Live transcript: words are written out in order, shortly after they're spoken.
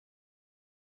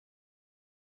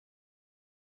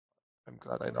I'm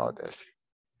glad I know this.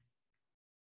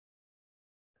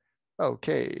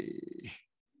 Okay.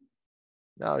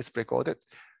 Now it's recorded.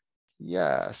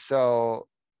 Yeah, so,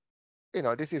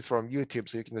 this is from YouTube,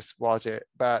 so you can just watch it.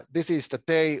 But this is the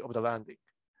day of the landing.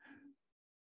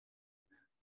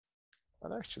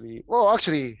 And actually,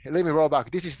 let me roll back.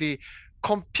 This is the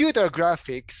computer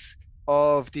graphics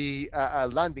of the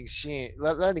landing scene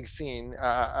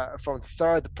from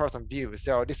third-person view.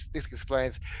 So this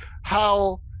explains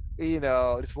how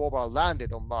this rover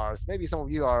landed on Mars. Maybe some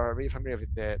of you are really familiar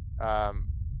with it,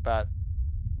 but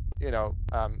it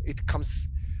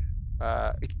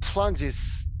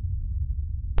plunges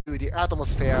to the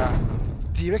atmosphere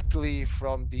directly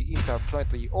from the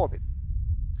interplanetary orbit,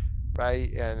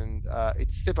 right? And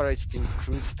it separates the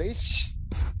cruise stage.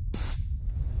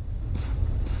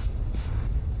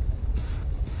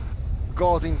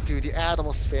 Goes into the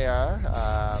atmosphere.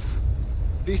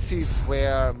 This is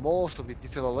where most of the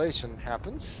deceleration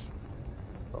happens.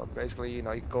 So basically,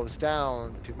 it goes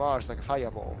down to Mars like a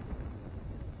fireball.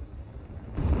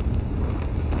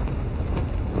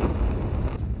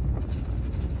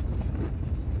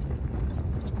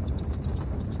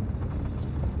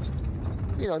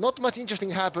 Not much interesting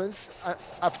happens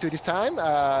up to this time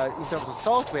in terms of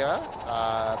software,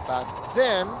 but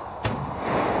then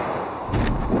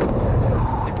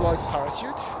deploys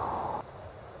parachute,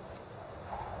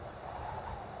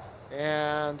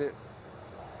 and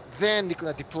then they're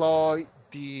gonna deploy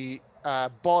the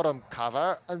bottom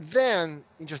cover, and then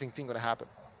interesting thing gonna happen.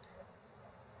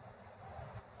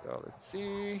 So let's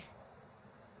see.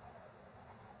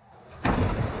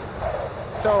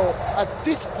 So at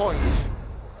this point,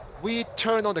 we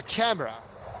turn on the camera,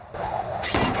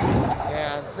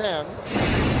 and then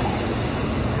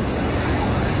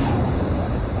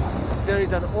there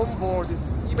is an onboard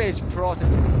image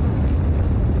processing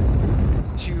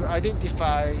to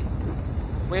identify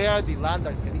where the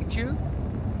lander is heading to,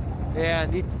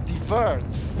 and it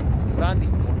diverts the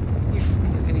landing point if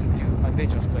it is heading to a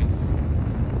dangerous place.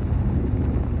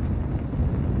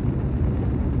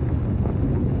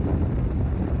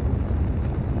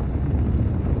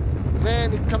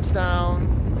 Then it comes down,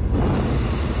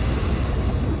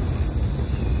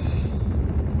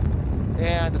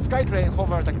 and the skyplane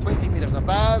hovers like 20 meters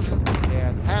above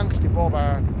and hangs the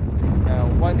rover.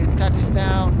 When it touches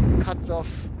down, it cuts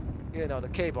off, the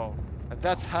cable, and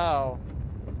that's how.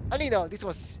 And this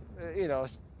was,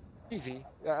 easy.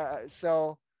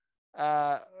 So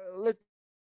let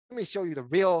me show you the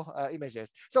real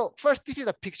images. So first, this is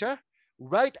a picture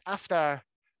right after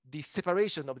the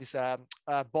separation of this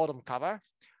bottom cover.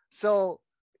 So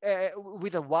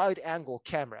with a wide angle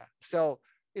camera. So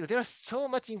there's so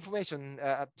much information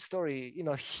story.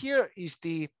 Here is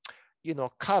the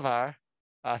cover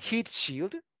heat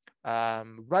shield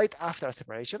right after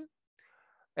separation,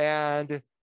 and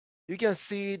you can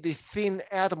see the thin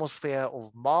atmosphere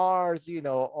of Mars.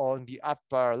 On the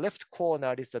upper left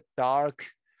corner is a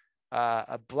dark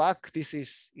black. This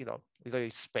is literally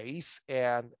space,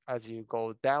 and as you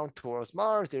go down towards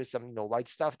Mars, there's some white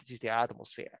stuff. This is the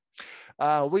atmosphere.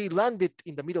 We landed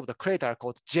in the middle of the crater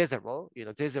called Jezero.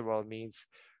 Jezero means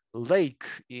lake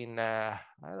in I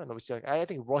don't know which, I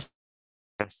think Russian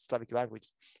Slavic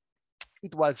language.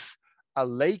 It was a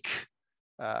lake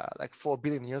like 4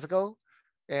 billion years ago,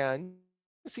 and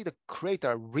you see the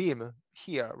crater rim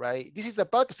here, right? This is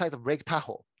about the size of Lake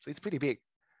Tahoe, so it's pretty big,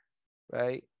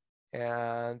 right?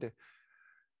 And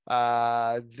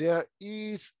there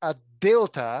is a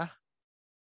delta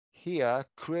here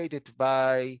created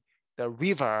by the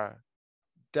river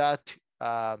that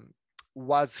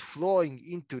was flowing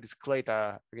into this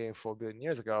crater again 4 billion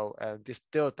years ago, and this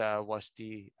delta was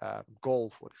the goal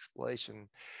for exploration.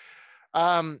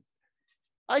 I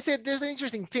said there's an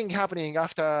interesting thing happening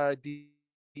after the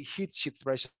heat shield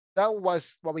separation. That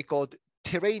was what we called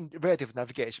terrain relative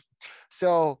navigation.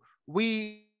 So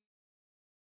we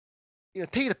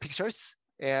take the pictures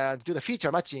and do the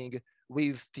feature matching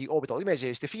with the orbital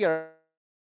images to figure.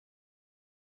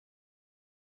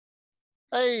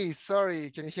 Hey, sorry,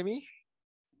 can you hear me?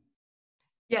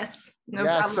 Yes, no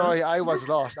problem. Sorry, I was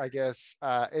lost, I guess.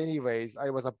 Anyways, I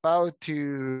was about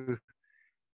to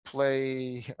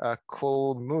play a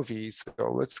cool movie,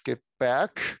 so let's get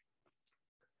back.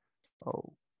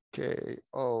 Okay.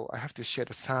 Oh, I have to share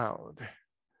the sound.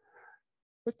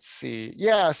 Let's see.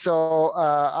 Yeah, so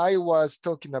I was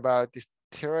talking about this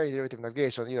terrain derivative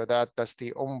navigation. That's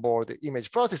the onboard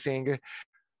image processing,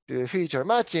 the feature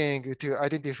matching to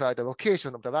identify the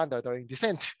location of the lander during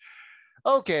descent.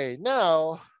 Okay,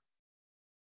 now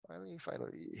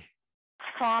finally.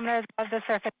 Kilometers above the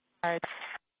surface.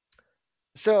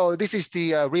 So this is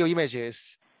the real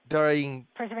images during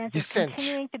Perseverance descent is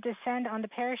continuing to descend on the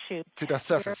parachute. to the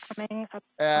surface. We're coming up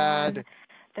And on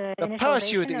the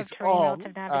parachute initialization is of terrain on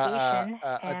relative navigation,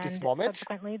 at this and moment,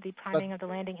 subsequently the but priming of the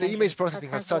landing the engine. image Our processing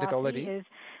has current started velocity already. is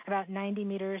about 90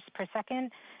 meters per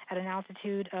second at an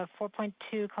altitude of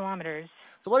 4.2 kilometers.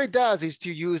 So what it does is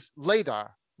to use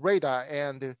radar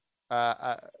and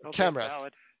cameras.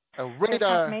 There's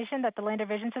confirmation that the lander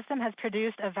vision system has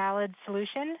produced a valid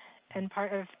solution and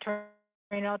part of terrain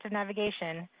relative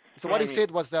navigation. So what he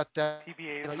said was that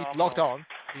it locked on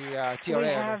the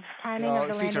TRN,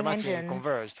 feature matching and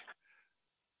converged.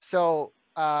 So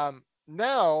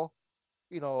now,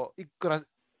 it gonna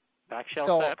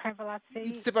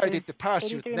it separated the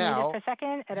parachute now. You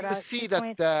can see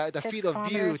that the field of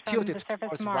view tilted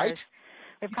towards right.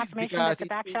 We have confirmation that the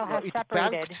back shell has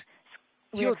separated.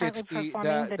 We are currently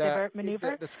performing the divert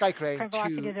maneuver. the sky crane Current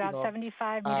velocity is about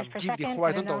 75 meters per give the second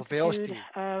horizontal and an velocity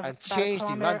of and change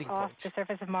the landing off point. the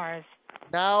surface of Mars.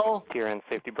 Now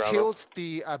safety Bravo. tilts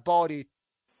the body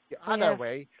the other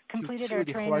way completed to our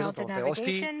the terrain horizontal relative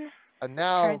velocity, navigation. and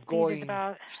now Current speed is going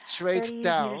about straight 30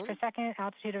 down, meters per second,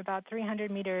 altitude of about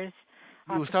 300 meters.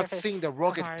 you start seeing the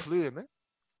rocket plume.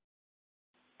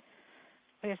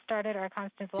 We have started our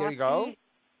constant Here we velocity go.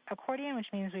 accordion, which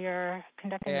means we are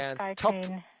conducting And the sky top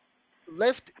crane.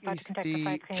 left is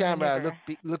the camera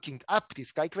looking up the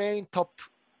sky crane, top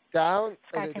down.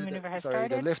 Sorry,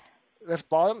 the left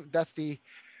bottom. That's the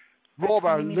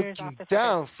rover looking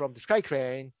down from the sky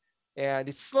crane, and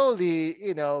it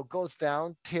slowly, goes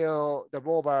down till the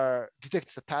rover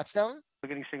detects the touchdown. We're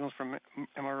getting signals from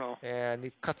MRO. And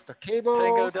it cuts the cable.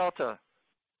 Tango Delta.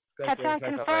 Touchdown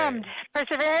confirmed.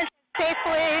 Perseverance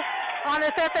safely on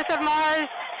the surface of Mars,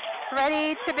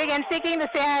 ready to begin seeking the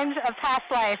sands of past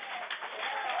life.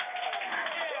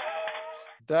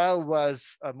 That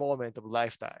was a moment of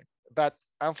lifetime. But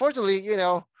unfortunately,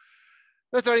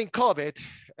 that's during COVID,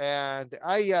 and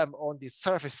I am on the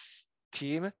surface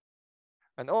team,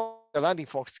 and all the landing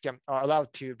folks are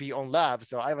allowed to be on lab,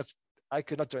 so I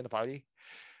could not join the party.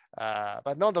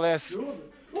 But nonetheless,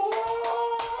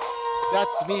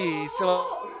 that's me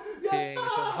celebrating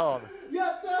from home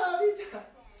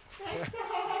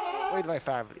with my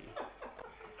family.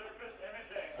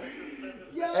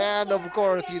 And of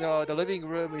course, the living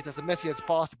room is as messy as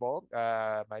possible.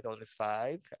 My daughter is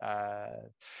 5.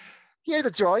 Here's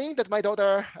a drawing that my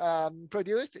daughter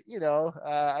produced.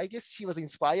 I guess she was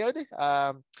inspired.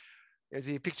 There's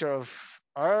a picture of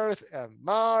Earth and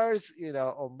Mars.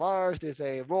 On Mars, there's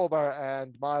a rover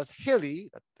and Mars heli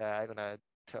that I'm gonna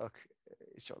talk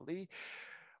shortly.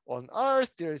 On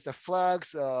Earth, there's the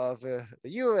flags of the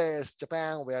US,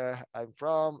 Japan, where I'm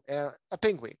from, and a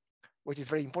penguin, which is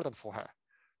very important for her.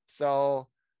 So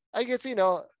I guess,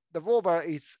 the rover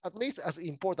is at least as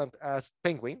important as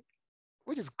penguin,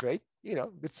 which is great,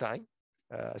 good sign.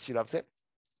 She loves it.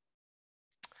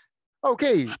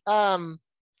 Okay,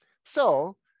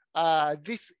 so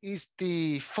this is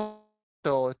the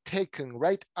photo taken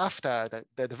right after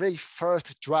the very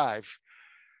first drive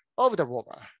of the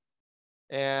rover.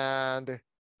 And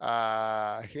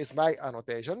here's my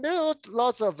annotation. There are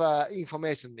lots of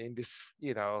information in this,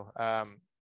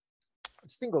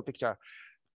 single picture.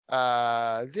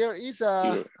 There is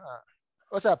a,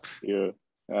 what's up? Yeah,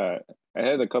 I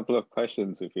had a couple of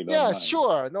questions if you don't mind. Yeah,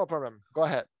 sure, no problem. Go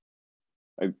ahead.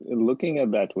 Looking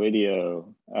at that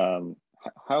video,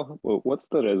 what's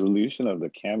the resolution of the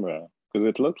camera? Because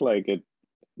it looked like it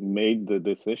made the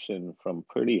decision from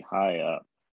pretty high up.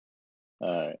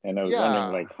 And I was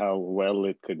wondering how well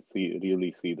it could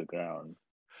really see the ground.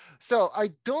 So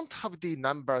I don't have the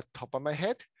number top of my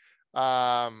head.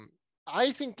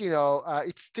 I think,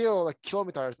 it's still like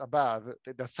kilometers above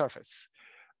the surface.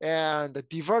 And the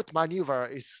divert maneuver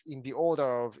is in the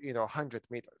order of, 100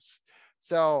 meters.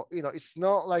 So, it's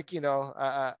not like,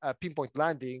 a pinpoint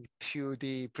landing to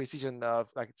the precision of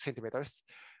like centimeters.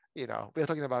 We're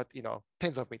talking about,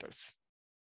 tens of meters.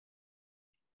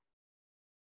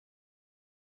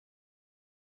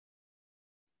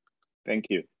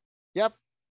 Thank you. Yep.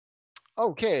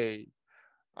 Okay.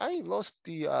 I lost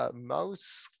the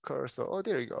mouse cursor. Oh,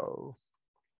 there you go.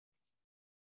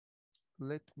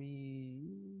 Let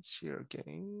me share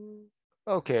again.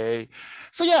 Okay.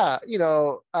 So yeah,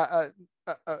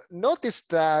 notice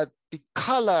that the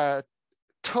color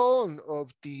tone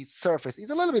of the surface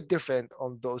is a little bit different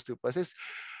on those two places.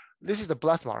 This is the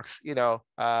blast marks. The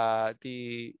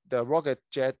rocket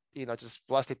jet, just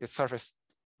blasted the surface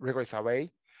rigorous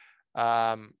away.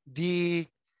 The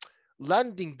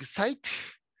landing site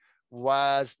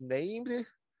was named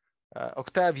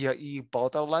Octavia E.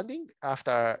 Bottle Landing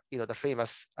after the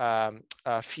famous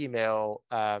female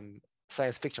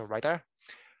science fiction writer.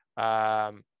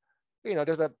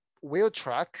 There's a wheel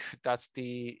track. That's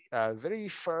the very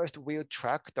first wheel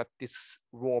track that this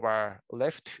rover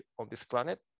left on this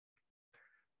planet.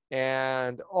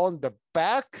 And on the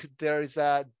back, there is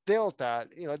a delta.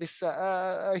 This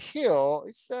hill,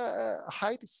 its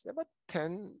height is about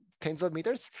tens of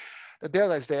meters. The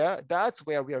delta is there. That's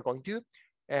where we are going to.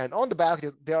 And on the back,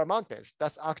 there are mountains.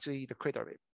 That's actually the crater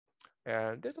rim.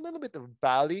 And there's a little bit of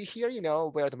valley here,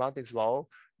 where the mountain is low.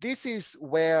 This is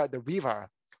where the river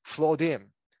flowed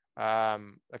in,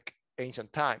 like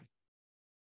ancient time.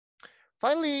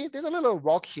 Finally, there's a little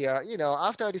rock here.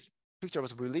 After this picture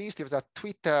was released, there was a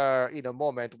Twitter,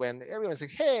 moment when everyone said,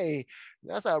 "Hey,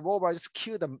 that's a rover just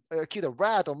killed a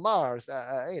rat on Mars."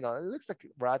 It looks like a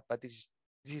rat, but this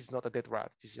is not a dead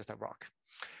rat. This is just a rock.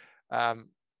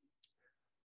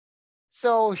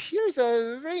 So here's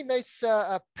a very nice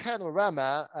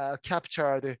panorama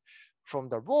captured from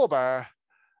the rover.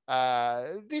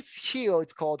 This hill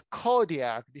is called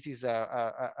Kodiak. This is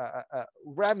a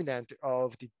remnant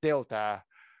of the delta.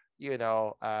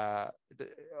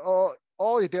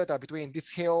 All the delta between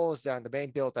these hills and the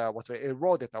main delta was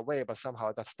eroded away, but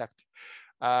somehow that's stacked.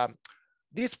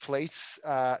 This place,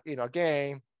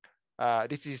 again,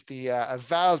 this is the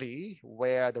valley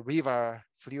where the river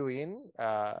flew in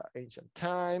ancient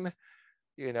time.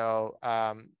 You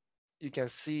can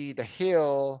see the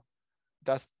hill,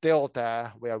 that's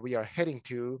delta where we are heading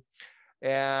to.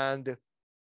 And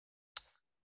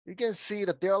you can see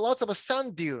that there are lots of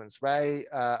sand dunes, right?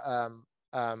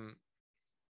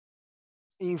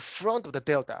 In front of the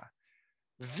delta.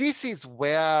 This is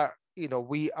where,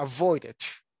 we avoided.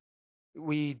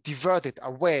 We diverted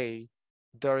away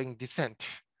during descent.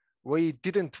 We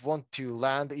didn't want to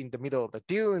land in the middle of the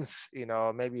dunes.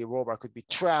 Maybe a rover could be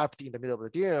trapped in the middle of the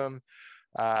dune.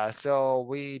 So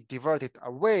we diverted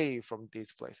away from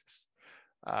these places.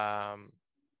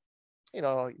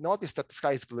 Notice that the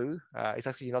sky is blue. It's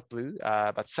actually not blue,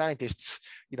 but scientists,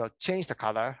 change the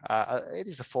color. It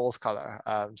is a false color,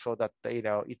 so that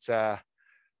it's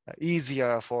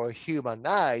easier for human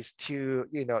eyes to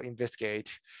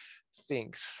investigate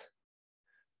things.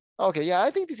 Okay, yeah,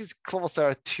 I think this is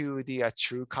closer to the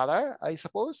true color, I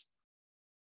suppose.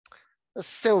 A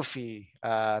selfie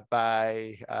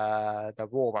by the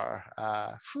rover.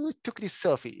 Who took this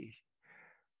selfie?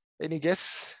 Any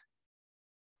guess?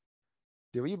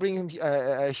 Did we bring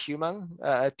a human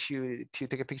to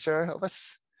take a picture of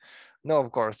us? No,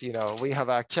 of course. We have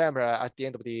a camera at the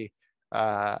end of the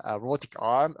robotic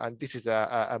arm, and this is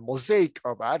a mosaic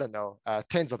of, I don't know,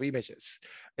 tens of images.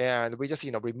 And we just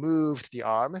removed the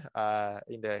arm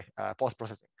in the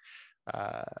post-processing.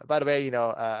 By the way,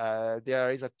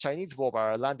 there is a Chinese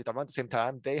rover landed around the same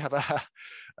time. They have a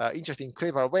interesting,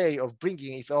 clever way of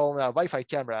bringing its own Wi-Fi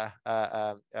camera.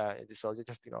 So they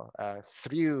just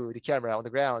threw the camera on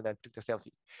the ground and took the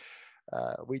selfie.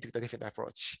 We took a different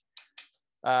approach.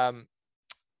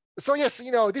 So yes,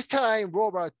 this time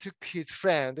rover took his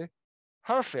friend,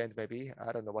 her friend maybe.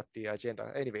 I don't know what the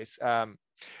gender. Anyways,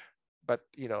 but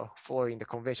following the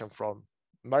convention from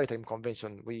maritime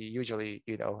convention, we usually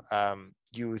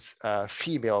use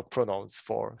female pronouns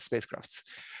for spacecrafts.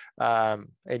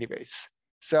 Anyways,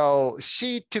 so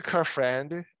she took her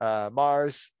friend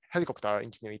Mars helicopter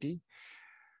Ingenuity,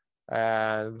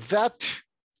 and that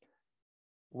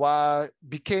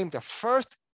became the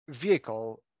first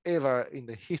vehicle ever in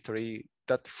the history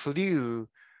that flew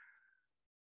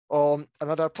on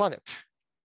another planet.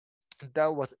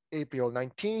 That was April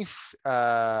 19th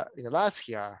in the last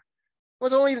year. It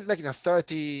was only like a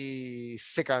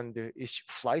 30-second-ish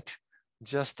flight,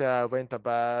 just went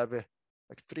above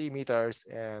like 3 meters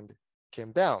and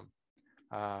came down.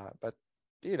 But,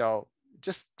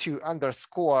 just to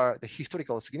underscore the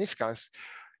historical significance,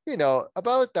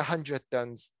 about 100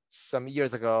 and some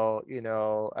years ago,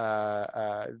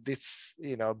 this,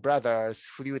 brothers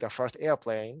flew the first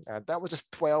airplane, and that was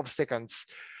just 12-second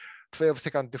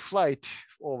flight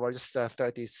over just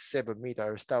 37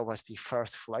 meters. That was the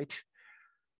first flight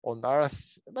on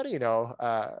Earth. But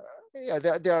yeah,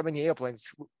 there are many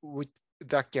airplanes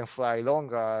that can fly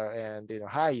longer and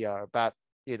higher. But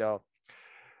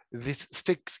this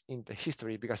sticks in the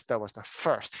history because that was the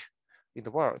first in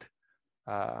the world.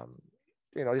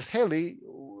 This heli,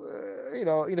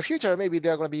 in the future maybe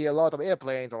there are going to be a lot of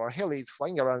airplanes or helis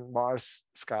flying around Mars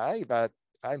sky, but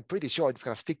I'm pretty sure it's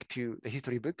going to stick to the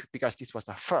history book because this was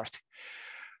the first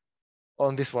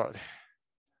on this world.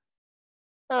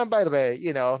 And by the way,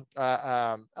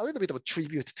 a little bit of a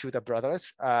tribute to the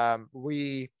brothers.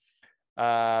 We,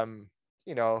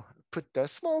 put a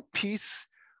small piece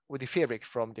with the fabric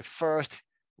from the first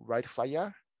Wright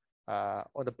Flyer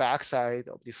on the back side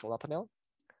of the solar panel.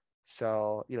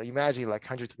 So, imagine like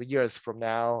hundreds of years from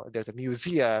now, there's a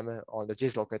museum on the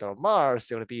JPL locator of Mars.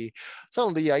 There will be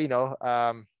suddenly,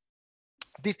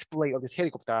 display of this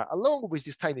helicopter along with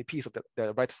this tiny piece of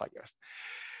the red flares.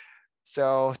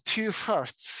 So two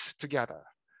firsts together.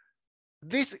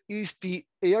 This is the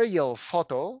aerial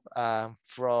photo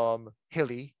from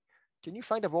heli. Can you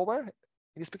find the rover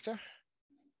in this picture?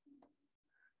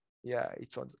 Yeah,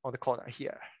 it's on the corner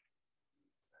here.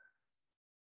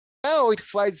 Now it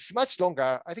flies much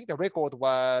longer. I think the record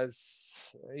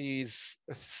is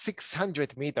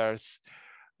 600 meters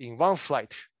in one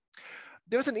flight.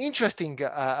 There's an interesting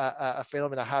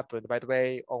phenomenon happened, by the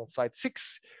way, on flight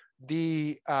 6.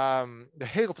 The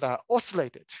helicopter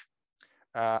oscillated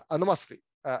anomalously,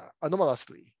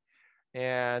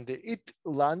 and it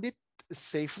landed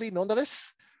safely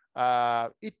nonetheless.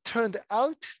 It turned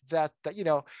out that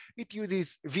it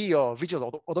uses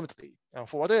visual odometry.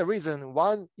 For whatever reason,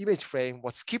 one image frame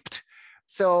was skipped,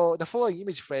 so the following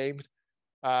image frame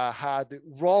had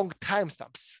wrong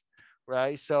timestamps,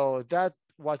 right? So that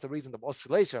was the reason of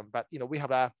oscillation. But we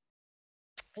have a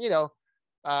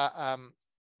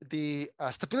the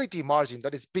stability margin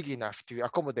that is big enough to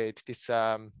accommodate this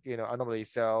anomaly.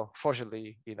 So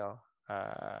fortunately,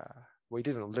 we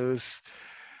didn't lose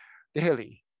the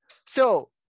heli.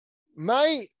 So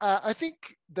I think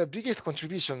the biggest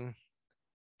contribution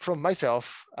from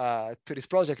myself to this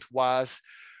project was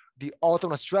the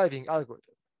autonomous driving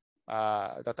algorithm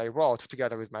that I wrote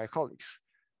together with my colleagues.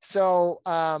 So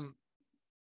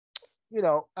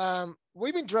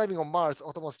we've been driving on Mars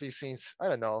autonomously since, I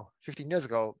don't know, 15 years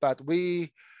ago, but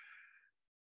we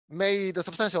made a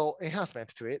substantial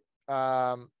enhancement to it.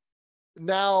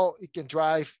 Now it can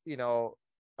drive,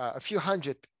 a few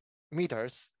hundred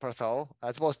meters per so,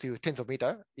 as opposed to tens of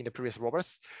meters in the previous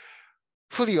rovers,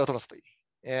 fully autonomously.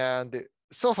 And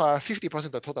so far, 50%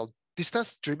 of the total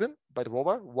distance driven by the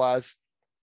rover was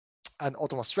an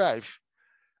autonomous drive,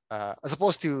 as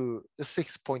opposed to the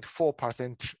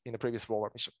 6.4% in the previous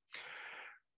rover mission.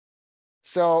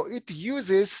 So it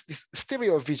uses this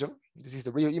stereo vision. This is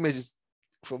the real images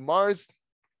from Mars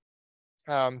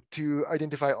to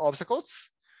identify obstacles,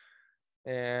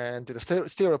 and the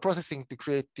stereo processing to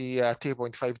create the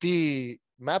 2.5D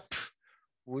map,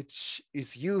 which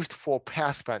is used for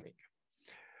path planning.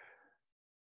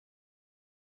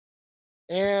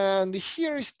 And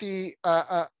here is the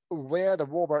where the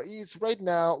rover is right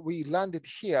now. We landed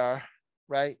here,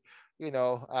 right?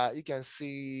 You can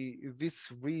see this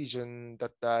region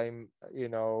that I'm,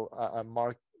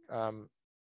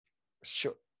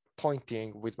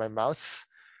 pointing with my mouse.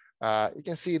 You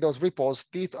can see those ripples.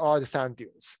 These are the sand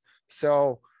dunes.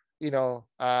 So,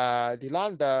 the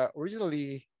lander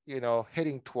originally,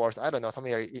 heading towards, I don't know,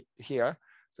 somewhere here.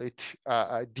 So it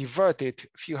diverted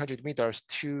a few hundred meters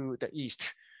to the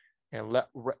east and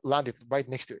landed right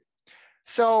next to it.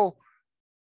 So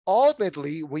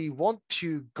ultimately, we want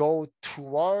to go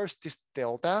towards this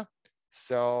delta.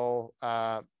 So,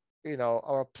 our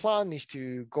plan is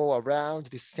to go around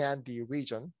this sandy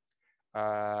region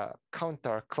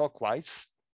counterclockwise.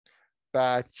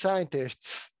 But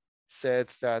scientists said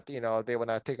that, they want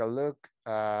to take a look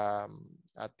at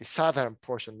the southern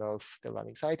portion of the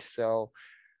landing site. So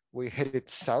we headed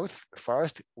south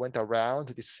first, went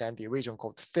around this sandy region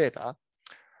called theta.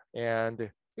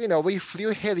 And we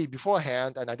flew heli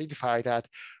beforehand and identified that,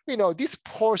 this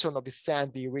portion of the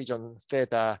sandy region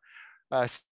theta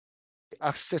is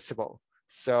accessible.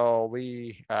 So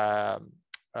we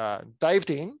dived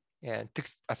in and took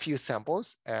a few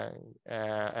samples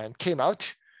and came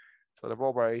out. So the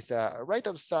rover is right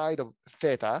outside of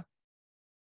theta.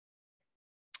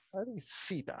 I think it's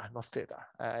theta, not theta.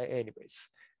 Anyways,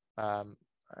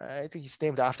 I think it's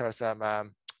named after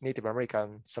some Native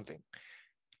American something.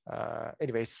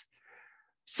 Anyways,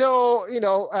 so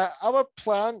our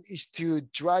plan is to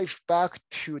drive back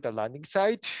to the landing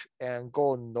site and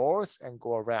go north and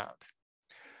go around.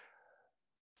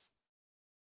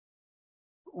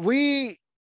 We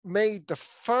made the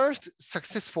first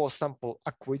successful sample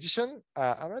acquisition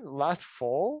around last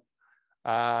fall,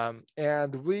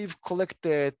 and we've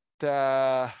collected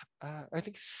I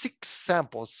think 6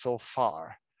 samples so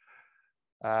far.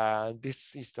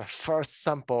 This is the first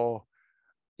sample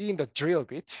in the drill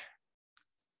bit.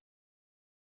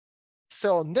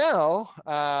 So now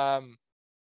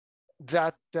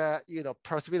that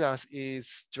Perseverance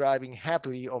is driving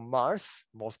happily on Mars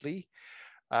mostly,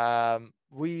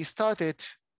 we started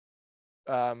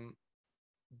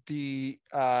the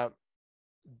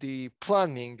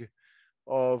planning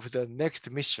of the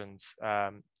next missions,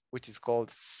 which is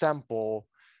called sample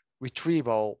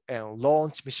retrieval and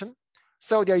launch mission.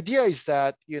 So the idea is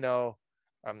that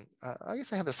I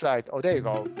guess I have a slide. Oh, there you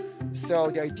go. So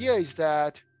the idea is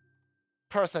that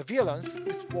Perseverance,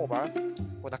 this rover,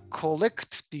 gonna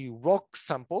collect the rock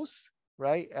samples,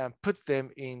 right, and put them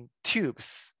in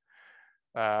tubes.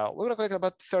 We're gonna collect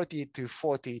about 30 to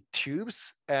 40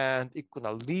 tubes, and it's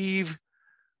gonna leave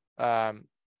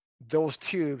those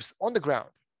tubes on the ground.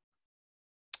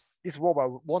 This rover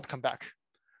won't come back.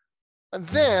 And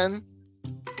then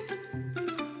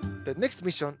the next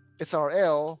mission,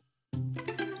 SRL,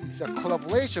 is a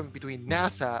collaboration between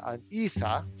NASA and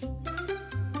ESA.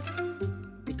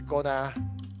 It's gonna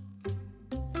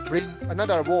bring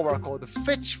another rover called the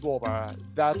Fetch rover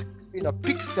that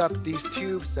picks up these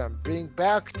tubes and bring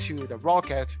back to the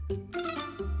rocket.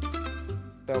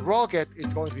 The rocket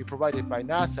is going to be provided by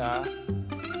NASA.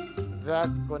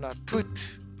 That's gonna put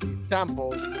these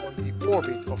samples on the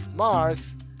orbit of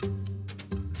Mars.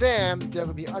 Then there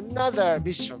will be another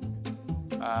mission,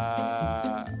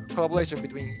 collaboration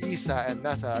between ESA and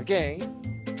NASA again.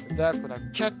 That's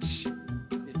gonna catch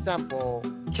the sample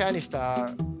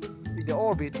canister in the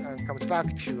orbit and comes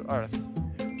back to Earth.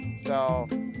 So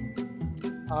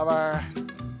our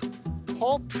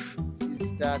hope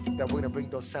is that we're going to bring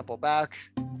those samples back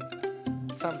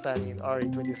sometime in early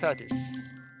 2030s.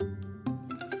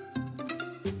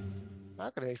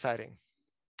 Not really exciting.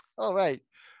 All right.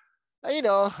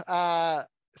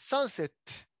 Sunset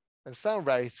and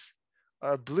sunrise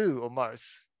are blue on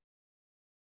Mars.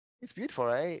 It's beautiful,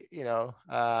 right?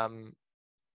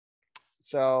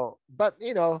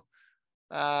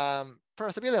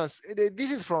 Perseverance,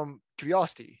 this is from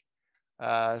curiosity.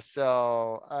 I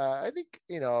think,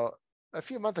 a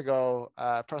few months ago,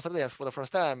 Perseverance for the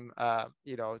first time,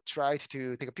 tried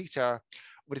to take a picture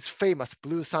with its famous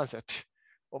blue sunset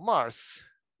on Mars.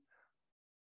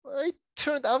 It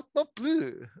turned out not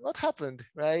blue. What happened,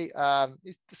 right?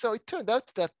 So it turned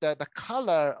out that the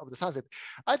color of the sunset,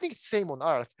 I think it's same on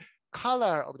Earth,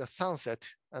 color of the sunset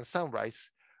and sunrise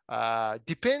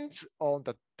depends on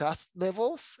the dust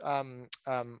levels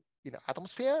in the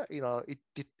atmosphere. It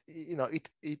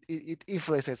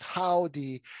influences how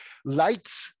the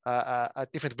lights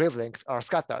at different wavelengths are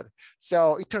scattered.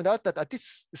 So it turned out that at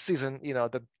this season,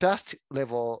 the dust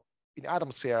level in the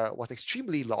atmosphere was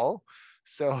extremely low.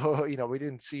 So we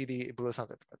didn't see the blue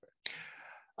sunset.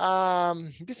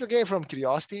 This is again from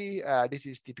curiosity. This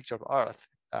is the picture of Earth.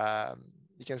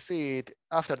 You can see it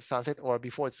after the sunset or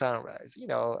before the sunrise.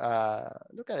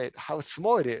 Look at it, how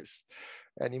small it is.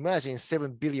 And imagine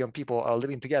 7 billion people are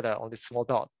living together on this small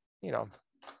dot.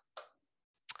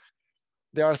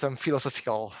 There are some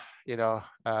philosophical,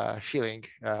 feeling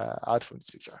out from this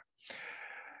picture.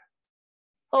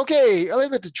 Okay, a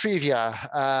little bit of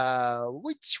trivia.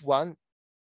 Which one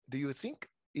do you think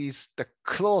is the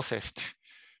closest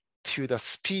to the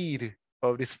speed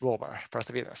of this rover,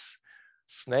 Perseverance?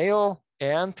 Snail,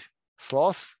 ant,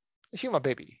 sloth, human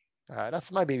baby.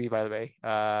 That's my baby, by the way.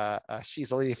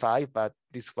 She's already 5, but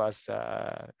this was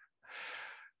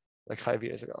like 5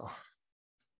 years ago.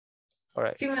 All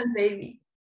right. Human baby.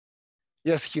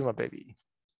 Yes, human baby.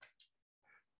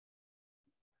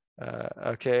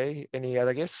 Okay, any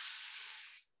other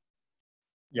guess?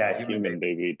 Yeah, human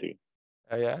baby too.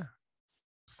 Yeah.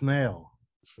 Snail.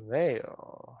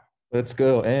 Snail. Let's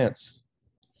go, ants.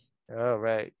 All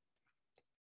right.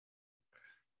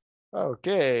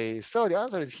 Okay, so the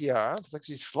answer is here. It's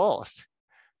actually sloth.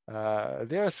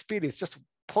 Their speed is just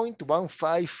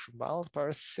 0.15 miles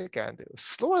per second,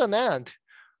 slower than ant.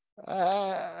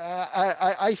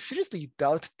 I seriously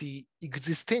doubt the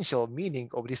existential meaning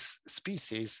of this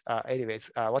species.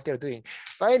 What they're doing.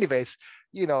 But anyways,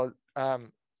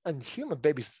 and human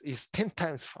babies is 10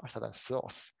 times faster than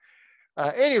sloth.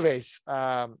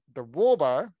 The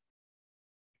rover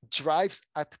drives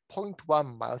at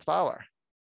 0.1 miles per hour.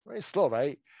 Very slow,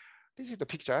 right? This is the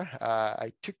picture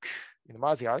I took in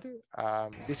Mars yard.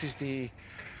 This is the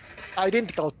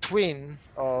identical twin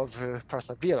of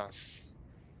Perseverance.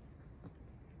 It's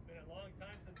been a long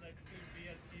time since I've seen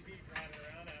VSTV driving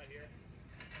around out here.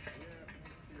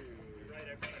 You're right,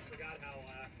 I forgot how...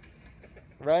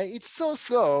 Right, it's so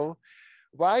slow.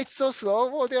 Why it's so slow?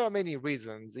 Well, there are many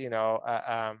reasons,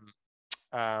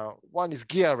 one is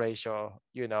gear ratio.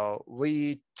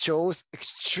 We chose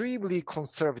extremely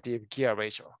conservative gear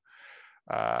ratio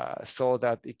so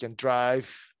that it can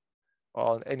drive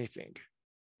on anything.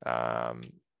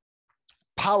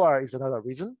 Power is another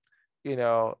reason.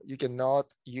 You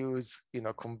cannot use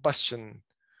combustion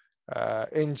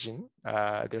engine.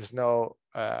 There's no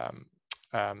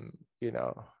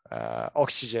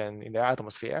oxygen in the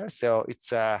atmosphere, so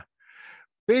it's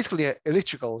basically an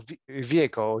electrical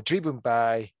vehicle driven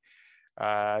by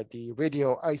the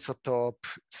radioisotope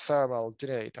thermal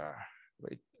generator,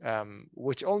 right?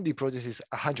 Which only produces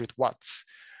 100 watts.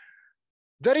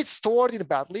 That is stored in the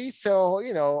battery, so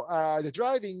the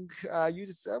driving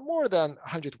uses more than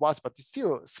 100 watts, but it's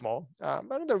still small.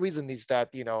 Another reason is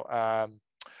that the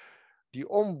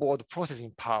onboard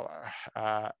processing power,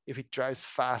 if it drives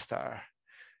faster,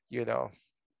 the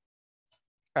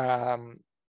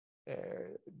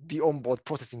onboard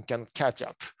processing can catch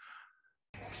up.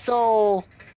 So,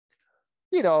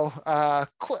 a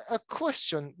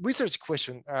question, research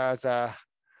question as a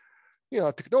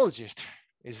technologist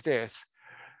is this: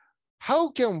 how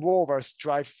can rovers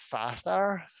drive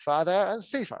faster, farther, and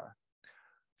safer?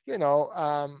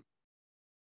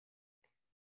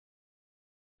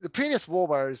 The previous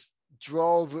rovers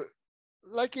drove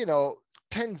like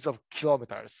tens of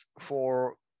kilometers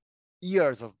for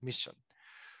years of mission,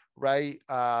 right?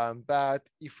 But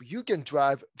if you can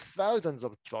drive thousands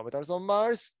of kilometers on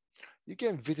Mars, you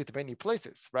can visit many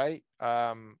places, right?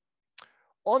 On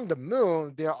the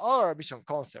moon, there are mission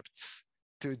concepts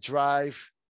to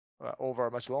drive over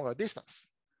a much longer distance.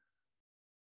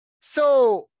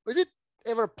 So is it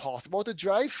ever possible to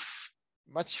drive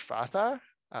much faster?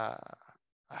 I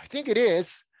think it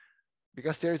is,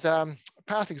 because there's a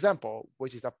past example,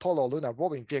 which is Apollo lunar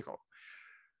roving vehicle.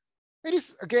 It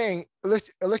is, again,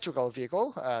 electrical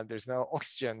vehicle. There's no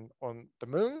oxygen on the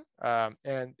moon,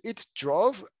 and it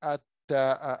drove at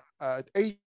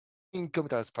 18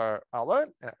 kilometers per hour,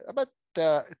 about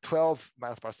 12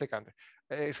 miles per second,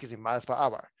 miles per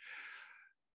hour.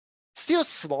 Still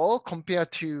slow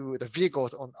compared to the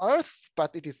vehicles on Earth,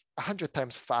 but it is 100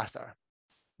 times faster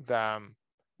than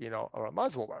our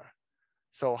Mars rover.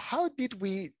 So how did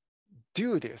we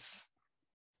do this?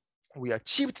 We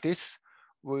achieved this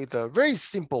with a very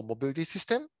simple mobility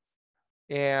system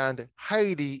and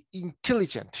highly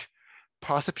intelligent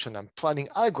perception and planning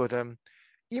algorithm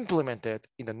implemented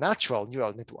in the natural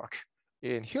neural network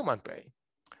in human brain.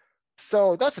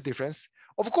 So that's the difference.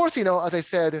 Of course, as I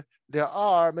said, there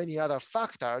are many other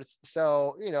factors.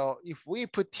 So, if we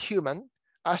put human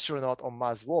astronaut on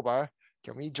Mars rover,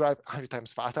 can we drive 100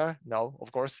 times faster? No,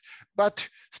 of course. But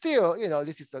still,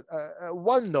 this is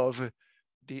one of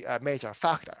the major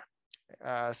factor.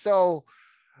 So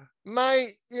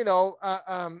my,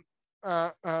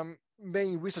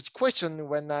 main research question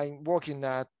when I'm working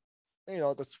at,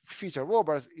 the future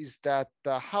rovers is that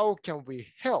how can we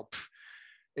help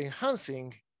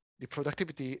enhancing the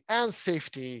productivity and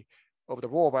safety of the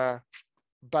rover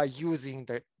by using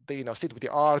the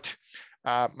state-of-the-art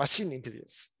machine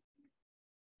intelligence.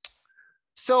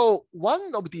 So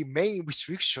one of the main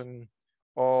restrictions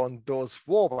on those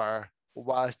rover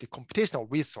was the computational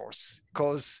resource,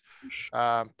 because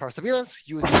Perseverance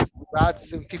uses RAD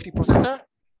 750 processor,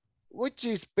 which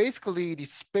is basically the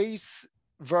space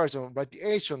version,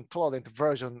 radiation tolerant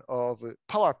version of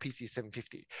PowerPC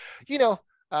 750.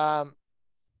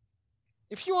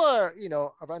 If you are,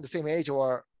 around the same age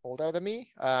or older than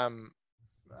me, I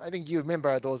think you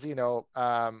remember those,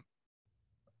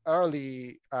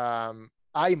 early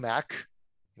iMac,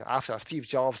 after Steve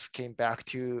Jobs came back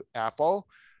to Apple,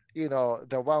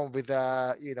 the one with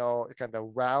kind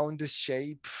of round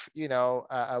shape,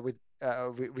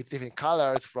 with different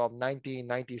colors from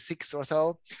 1996 or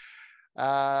so.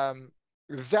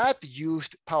 That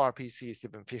used PowerPC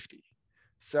 750.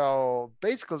 So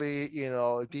basically,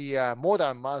 the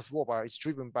modern Mars rover is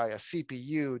driven by a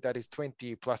CPU that is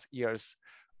 20 plus years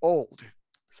old.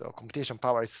 So computation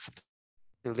power is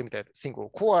limited, single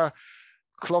core,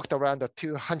 clocked around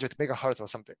 200 megahertz or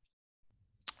something.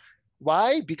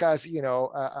 Why? Because,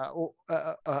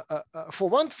 for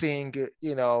one thing, the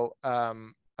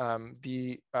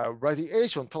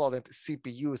radiation tolerant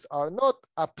CPUs are not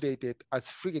updated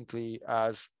as frequently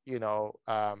as,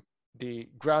 the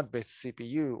ground-based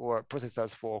CPU or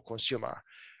processors for consumer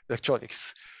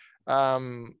electronics.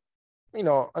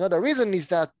 Another reason is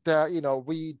that,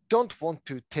 we don't want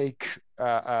to take,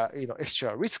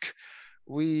 extra risk.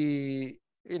 We,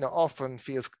 often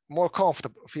feel more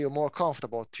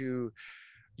comfortable to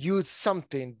use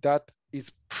something that is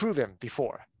proven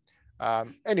before.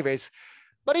 Anyways,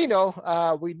 but, we know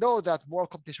that more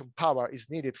computation power is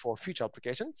needed for future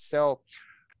applications. So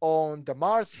on the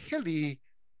Mars Heli,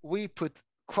 we put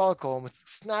Qualcomm's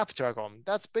Snapdragon.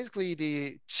 That's basically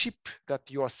the chip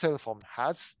that your cell phone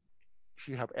has if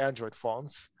you have Android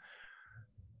phones.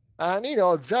 And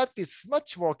that is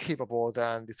much more capable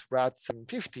than this RAD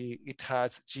 750. It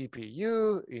has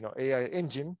GPU, AI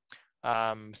engine,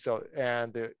 and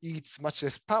eats much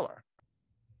less power.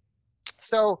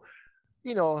 So,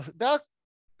 that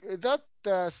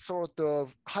sort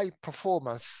of high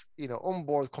performance,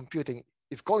 onboard computing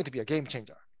is going to be a game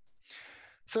changer.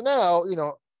 So now,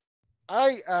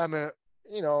 I am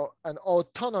an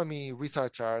autonomy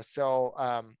researcher. So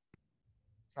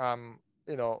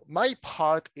my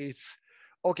part is,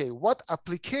 okay, what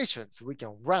applications we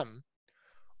can run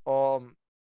on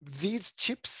these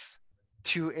chips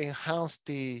to enhance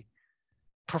the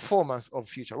performance of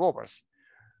future rovers.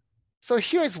 So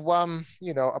here is one,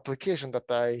 application that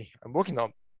I am working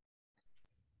on.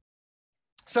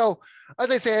 So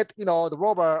as I said, the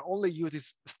rover only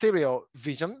uses stereo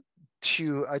vision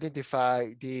to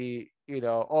identify the,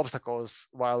 obstacles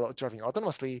while driving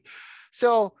autonomously.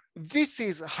 So this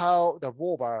is how the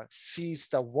rover sees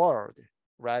the world,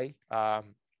 right?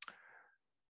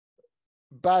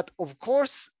 But of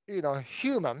course,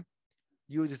 human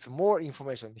uses more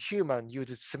information. Human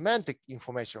uses semantic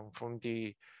information from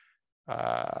the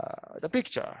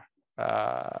picture.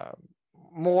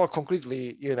 More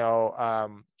concretely,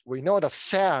 we know that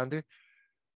sand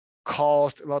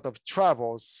caused a lot of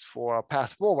troubles for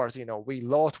past rovers. We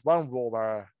lost one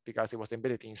rover because it was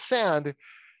embedded in sand.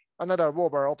 Another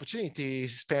rover opportunity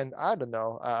spent, I don't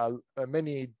know,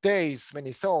 many days,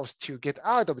 many souls to get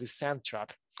out of the sand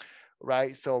trap,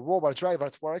 right? So rover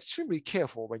drivers were extremely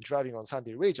careful when driving on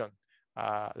sandy region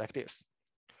like this.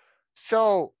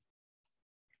 So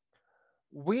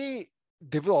we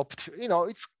developed,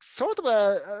 it's sort of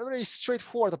a very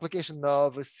straightforward application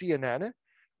of CNN,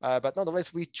 but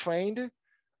nonetheless, we trained.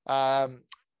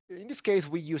 In this case,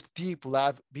 we used Deep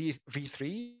Lab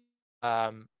v3,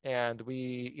 and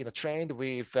we trained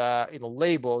with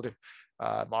labeled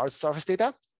Mars surface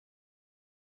data.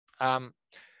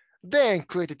 Then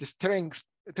created this terrain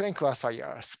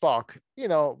classifier, Spark.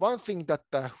 One thing that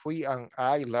we and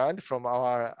I learned from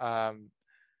our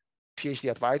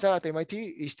PhD advisor at MIT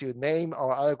is to name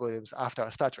our algorithms after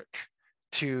Star Trek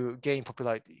to gain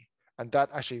popularity. And that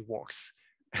actually works,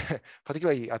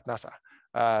 particularly at NASA.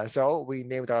 So we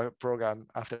named our program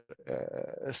after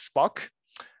Spock.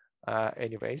 Yeah,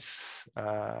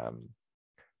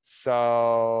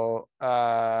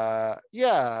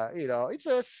 it's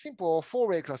a simple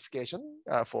 4-way classification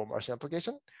for Martian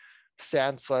application.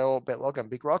 Sand, soil, bedrock, and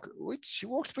big rock, which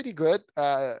works pretty good.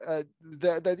 The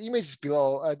images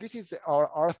below, this is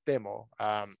our Earth demo.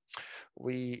 In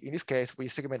this case, we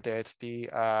segmented the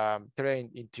terrain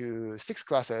into 6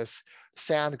 classes: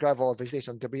 sand, gravel,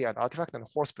 vegetation, debris, and artifact, and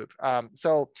horse poop. The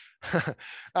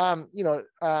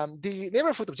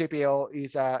neighborhood of JPL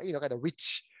is, kind of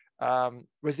rich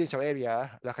residential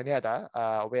area, La Cañada,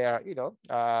 where,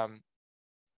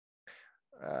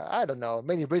 I don't know,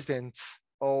 many residents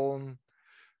own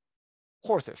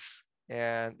horses.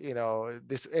 And,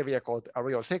 this area called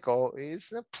Arroyo Seco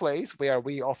is a place where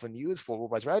we often use for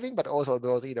Uber driving, but also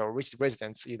those, rich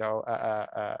residents,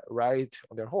 ride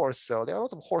on their horse. So there are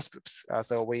lots of horse poops.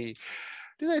 So we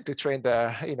decided to train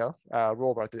the,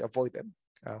 rover to avoid them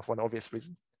for an obvious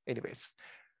reason. Anyways,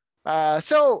 one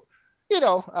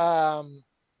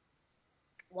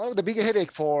of the big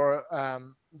headache for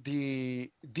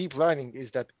the deep learning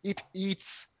is that it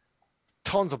eats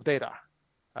tons of data,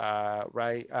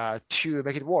 right, to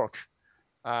make it work.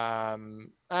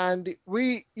 And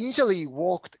we initially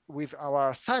worked with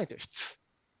our scientists.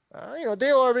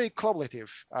 They were very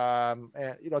collaborative. And,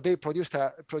 they produced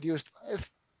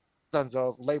tons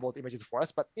of labeled images for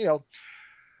us. But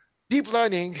deep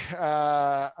learning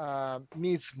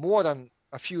needs more than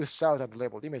a few thousand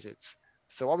labeled images.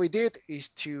 So what we did is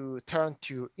to turn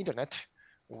to internet.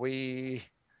 We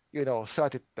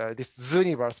started this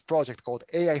Zooniverse project called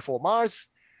AI for Mars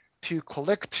to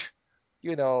collect,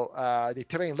 the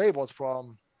terrain labels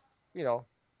from,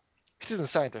 citizen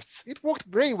scientists. It worked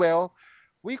very well.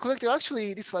 We collected,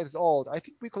 actually, this slide is old. I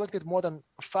think we collected more than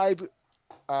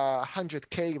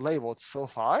 500K labels so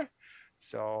far.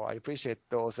 So I appreciate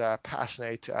those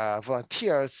passionate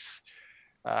volunteers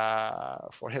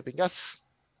for helping us.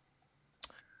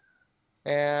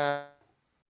 And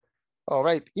all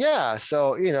right, yeah,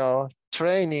 so,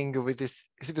 training with this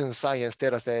citizen science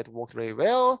data set worked very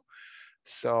well.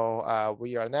 So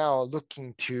we are now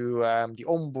looking to the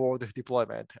onboard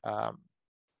deployment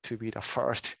to be the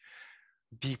first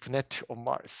deep net on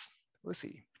Mars. We'll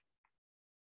see.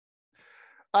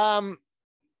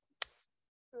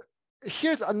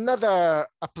 Here's another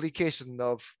application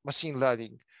of machine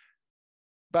learning,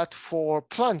 but for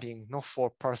planning, not for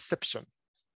perception.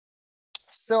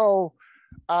 So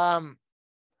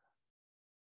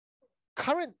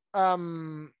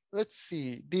let's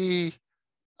see, the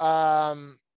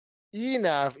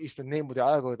ENAV is the name of the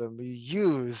algorithm we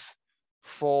use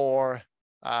for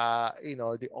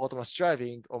the autonomous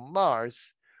driving on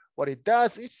Mars. What it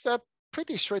does, it's a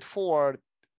pretty straightforward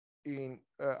in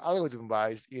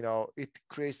algorithm-wise, it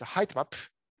creates the height map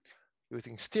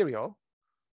using stereo,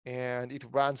 and it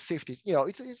runs safety.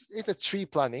 It's a tree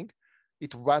planning.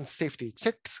 It runs safety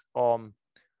checks on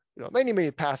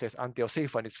many paths until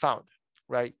safe one is found,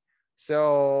 right?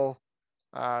 So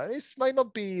this might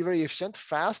not be very efficient,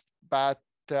 fast, but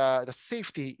the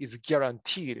safety is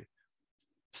guaranteed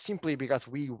simply because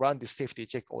we run the safety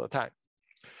check all the time,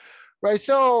 right?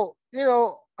 So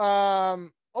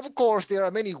of course, there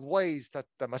are many ways that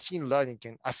the machine learning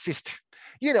can assist.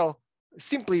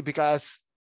 Simply because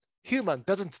human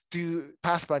doesn't do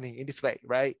path planning in this way,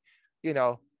 right?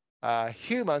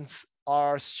 Humans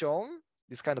are shown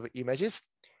this kind of images,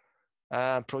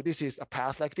 produces a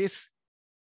path like this.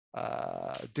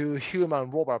 Do human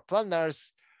robot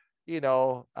planners,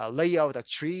 lay out a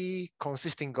tree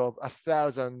consisting of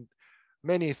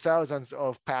many thousands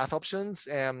of path options,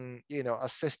 and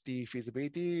assess the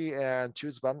feasibility and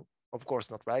choose one? Of course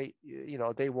not, right?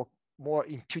 They work more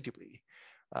intuitively.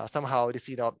 Somehow this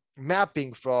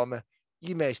mapping from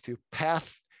image to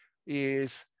path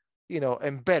is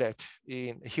embedded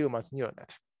in humans neural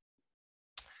net.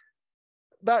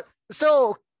 But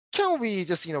so can we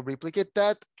just replicate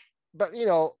that? But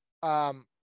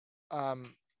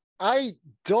I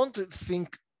don't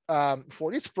think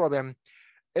for this problem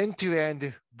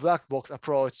end-to-end black box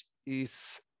approach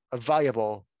is a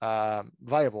viable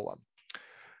one.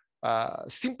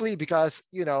 Simply because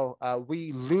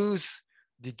we lose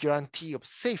the guarantee of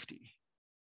safety,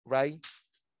 right?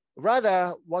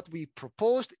 Rather, what we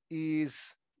proposed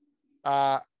is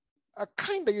a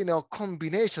kind of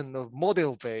combination of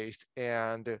model-based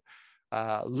and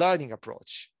learning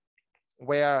approach,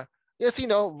 where yes,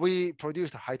 we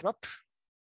produce the height map.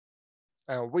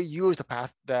 We use the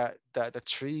path, the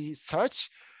tree search,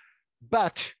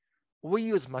 but we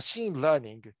use machine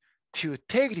learning to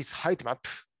take this height map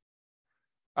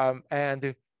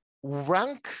and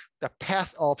rank the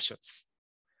path options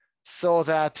so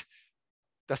that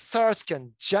the search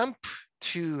can jump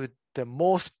to the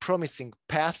most promising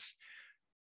path,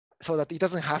 so that it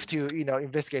doesn't have to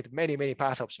investigate many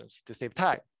path options to save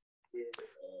time.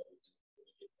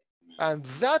 And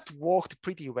that worked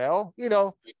pretty well.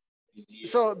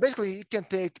 So basically, it can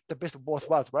take the best of both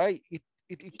worlds, right?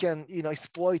 It can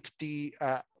exploit the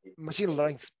machine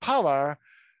learning's power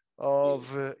of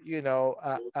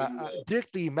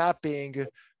directly mapping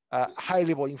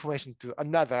high-level information to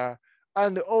another,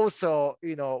 and also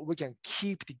we can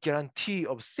keep the guarantee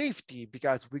of safety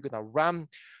because we're gonna run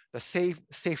the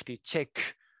safety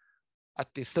check at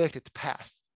the selected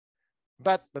path.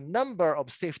 But the number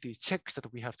of safety checks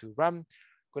that we have to run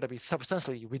gonna be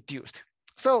substantially reduced.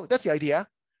 So that's the idea.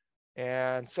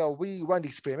 And so we run the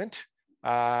experiment.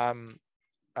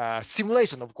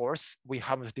 Simulation, of course, we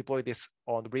haven't deployed this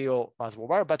on the real Mars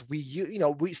rover, but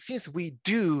since we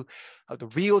do have the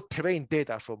real terrain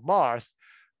data from Mars,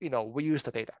 we use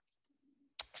the data.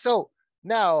 So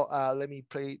now let me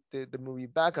play the movie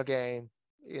back again.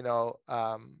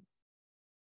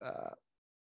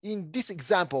 In this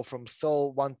example from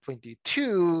Sol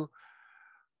 122,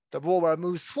 the rover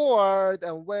moves forward,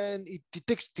 and when it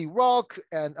detects the rock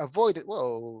and avoided,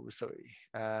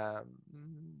 the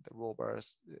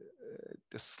rover's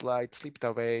the slide slipped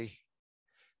away.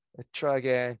 Let's try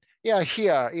again. Yeah,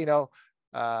 here,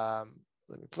 let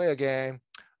me play again.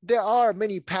 There are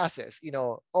many passes.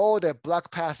 All the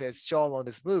black passes shown on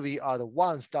this movie are the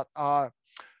ones that are,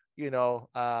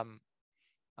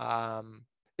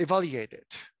 evaluated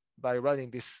by running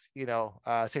this,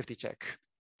 safety check.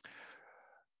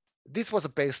 This was a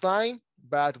baseline,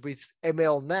 but with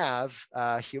MLNav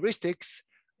heuristics,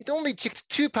 it only checked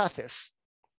 2 paths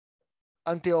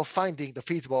until finding the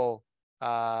feasible,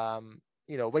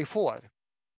 way forward.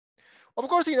 Of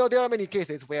course, there are many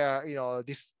cases where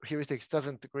this heuristics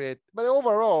doesn't create, but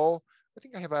overall, I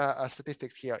think I have a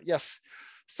statistics here. Yes,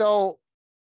 so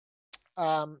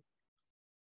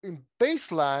in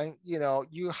baseline,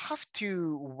 you have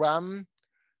to run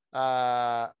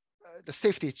the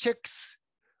safety checks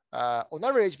on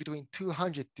average between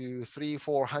 200 to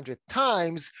 300-400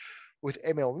 times with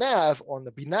MLNav on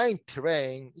the benign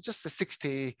terrain. It's just a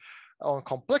 60. On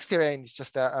complex terrain, it's just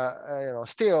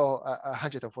still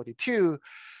 142.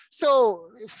 So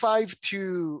 5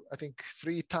 to I think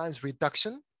 3 times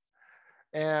reduction,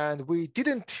 and we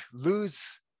didn't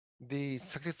lose the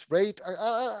success rate.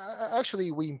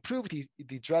 Actually, we improved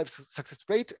the drive success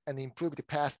rate and improved the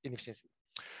path efficiency.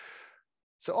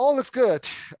 So all looks good.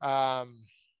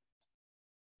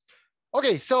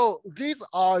 Okay, so these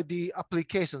are the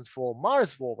applications for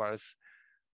Mars rovers.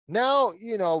 Now,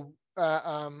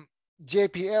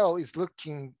 JPL is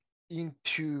looking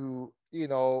into,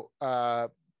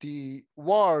 the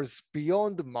worlds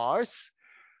beyond Mars,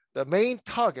 the main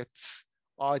targets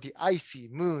are the icy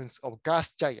moons of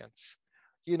gas giants.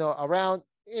 Around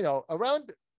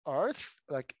Earth,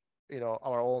 like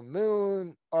our own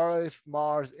moon, Earth,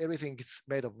 Mars, everything is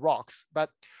made of rocks. But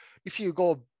if you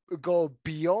go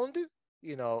beyond,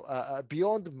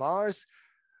 beyond Mars,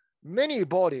 many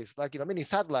bodies, like many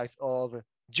satellites of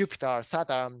Jupiter,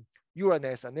 Saturn,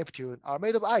 Uranus, and Neptune are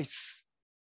made of ice.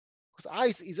 Because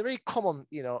ice is a very common,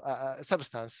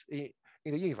 substance in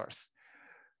the universe.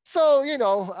 So,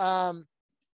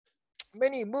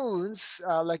 many moons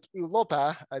like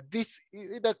Europa,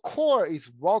 the core is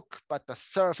rock, but the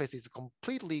surface is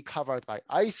completely covered by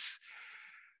ice.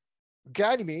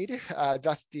 Ganymede,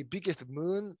 that's the biggest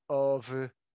moon of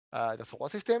the solar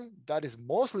system, that is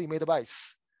mostly made of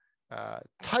ice.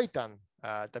 Titan,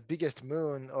 the biggest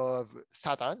moon of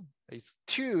Saturn, is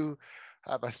too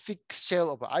have a thick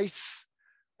shell of ice,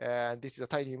 and this is a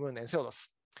tiny moon, Enceladus,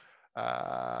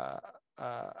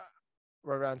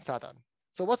 around Saturn.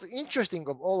 So what's interesting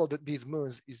of all of these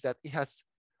moons is that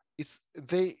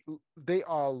they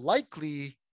are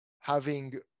likely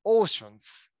having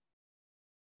oceans,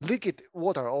 liquid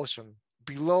water ocean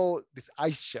below this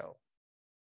ice shell,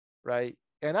 right?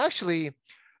 And actually,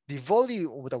 the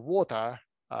volume of the water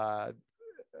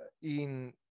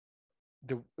in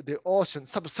the ocean,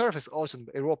 subsurface ocean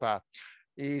of Europa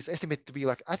is estimated to be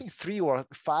like, I think 3 or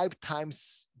 5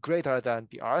 times greater than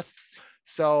the Earth.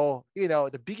 So,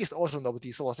 the biggest ocean of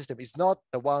the solar system is not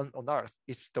the one on Earth,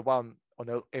 it's the one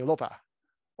on Europa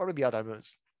or maybe other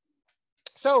moons.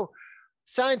 So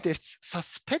scientists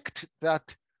suspect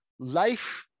that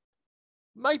life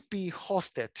might be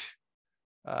hosted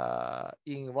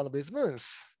in one of these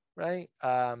moons, right?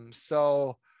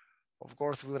 So of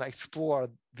course, we're gonna explore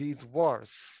these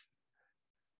worlds.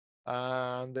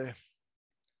 And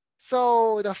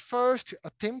so the first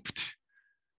attempt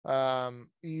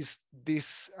is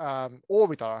this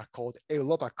orbiter called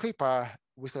Europa Clipper,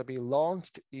 which will be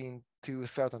launched in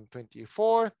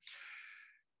 2024.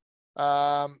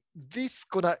 This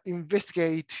gonna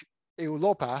investigate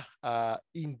Europa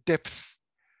in depth.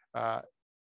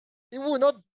 It will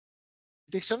not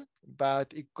prediction,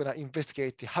 but it's gonna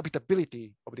investigate the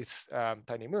habitability of this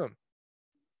tiny moon.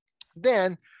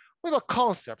 Then we have a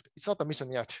concept. It's not a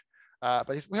mission yet,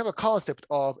 but we have a concept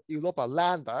of Europa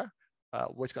lander,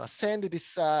 which is gonna send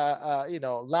this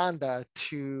lander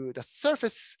to the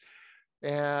surface,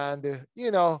 and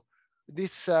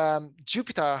this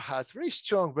Jupiter has very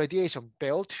strong radiation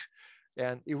belt,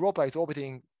 and Europa is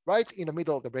orbiting right in the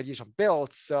middle of the radiation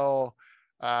belt. So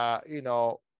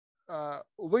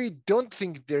we don't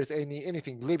think there's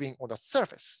anything living on the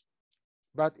surface.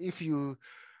 But if you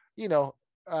dig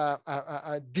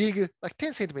like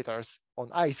 10 centimeters on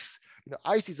ice,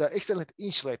 ice is an excellent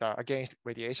insulator against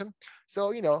radiation.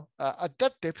 So at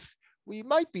that depth, we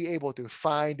might be able to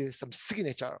find some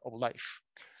signature of life.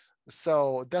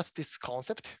 So that's this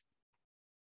concept.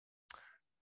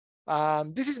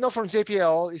 This is not from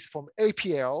JPL, it's from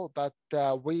APL, but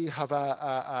we have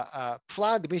a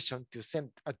planned mission to send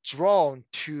a drone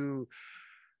to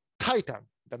Titan,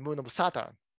 the moon of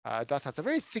Saturn, that has a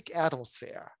very thick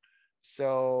atmosphere.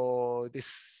 So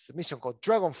this mission called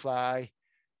Dragonfly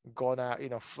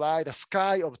gonna fly the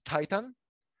sky of Titan,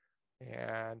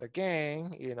 and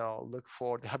again look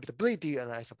for the habitability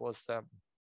and I suppose the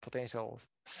potential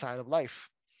sign of life.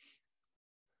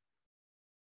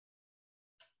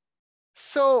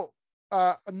 So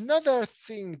another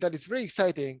thing that is very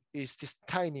exciting is this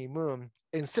tiny moon,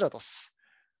 Enceladus.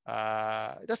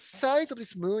 The size of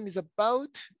this moon is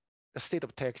about the state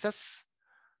of Texas.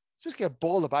 It's basically a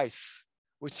ball of ice,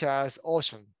 which has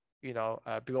ocean,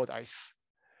 below the ice.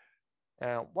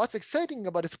 What's exciting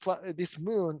about this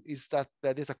moon is that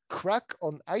there's a crack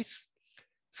on ice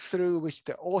through which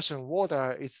the ocean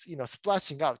water is,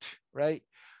 splashing out, right?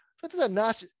 So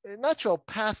there's a natural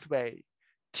pathway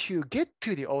to get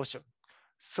to the ocean.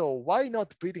 So why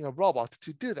not building a robot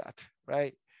to do that,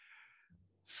 right?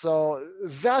 So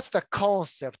that's the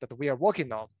concept that we are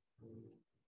working on.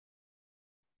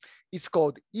 It's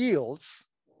called Eels.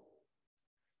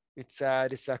 It's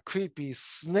a creepy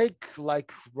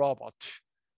snake-like robot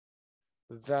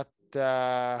that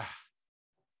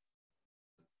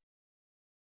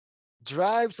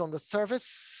drives on the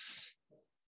surface.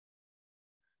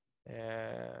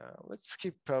 Let's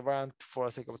skip around for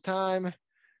the sake of time.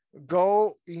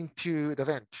 Go into the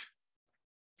vent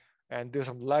and do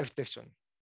some live detection.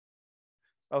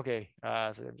 Okay, so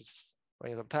I'm just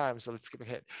running out of time, so let's skip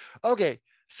ahead. Okay,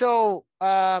 so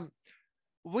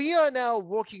we are now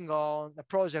working on a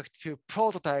project to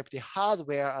prototype the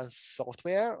hardware and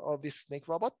software of this snake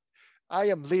robot. I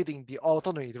am leading the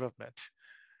autonomy development.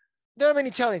 There are many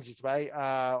challenges, right?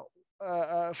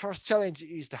 First challenge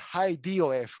is the high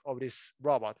DOF of this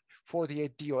robot,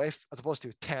 48 DOF as opposed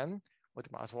to 10 with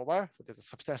the mouse over. So there's a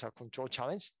substantial control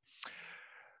challenge.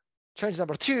 Challenge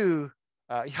number two,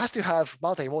 it has to have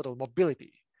multimodal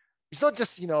mobility. It's not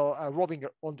just roaming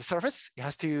on the surface. It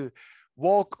has to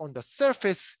walk on the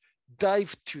surface,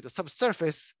 dive to the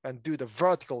subsurface, and do the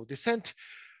vertical descent.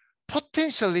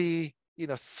 Potentially,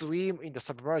 swim in the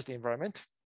submerged environment.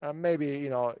 Maybe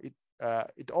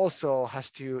it also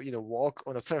has to walk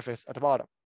on the surface at the bottom.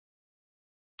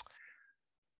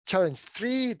 Challenge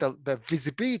three, the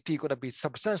visibility going to be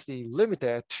substantially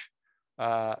limited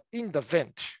in the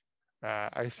vent.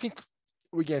 I think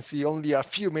we can see only a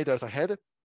few meters ahead.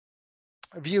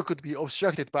 View could be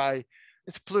obstructed by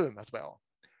this plume as well.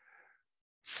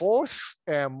 Fourth,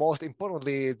 and most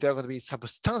importantly, there are going to be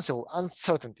substantial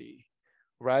uncertainty,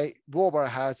 right? Rover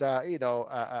has a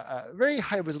very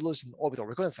high resolution orbital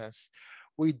reconnaissance.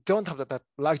 We don't have that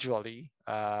luxury,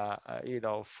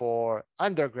 for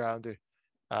underground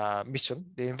mission.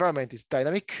 The environment is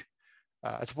dynamic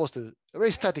as opposed to a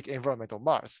very static environment on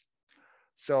Mars.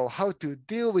 So how to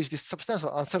deal with this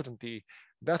substantial uncertainty,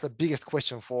 that's the biggest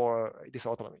question for this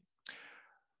autonomy.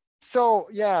 So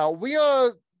yeah, we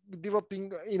are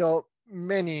developing,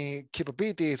 many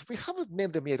capabilities. We haven't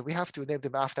named them yet. We have to name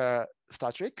them after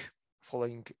Star Trek,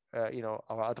 following,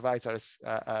 our advisor's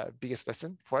biggest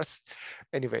lesson for us.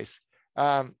 Anyways,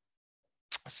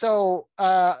 so,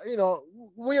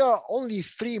 we are only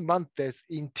 3 months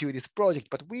into this project,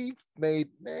 but we've made,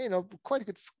 quite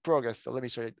good progress. So let me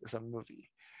show you some movie.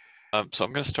 So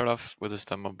I'm going to start off with this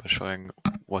demo by showing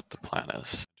what the plan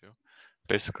is.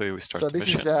 Basically, we start the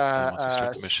mission. So this is and once we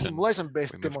start the a mission,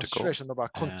 simulation-based demonstration of a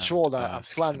controller and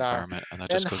planner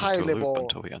and high-level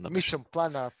until we end the mission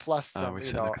planner plus some, we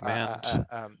send a command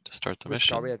to start the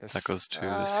mission. That goes to the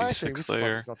C6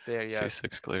 layer.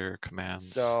 C6 layer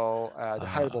commands. So the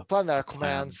high-level planner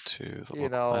commands to the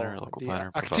local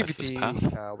planner, activity.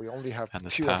 We only have and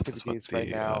this 2 path activities is what right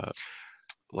the, now.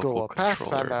 local path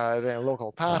controller, planner, then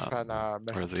local path planner, or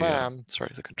method the plan,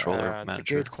 the controller and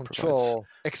manager the gate control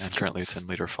provides. And currently it's in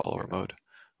leader follower mode,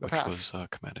 which path. was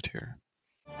commanded here.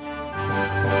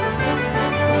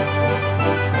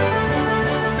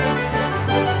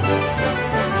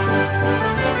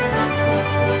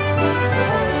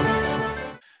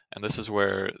 And this is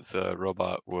where the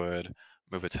robot would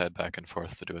move its head back and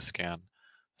forth to do a scan.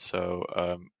 So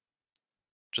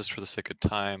just for the sake of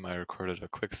time, I recorded a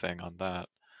quick thing on that,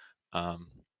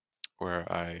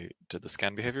 where I did the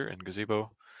scan behavior in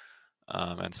Gazebo.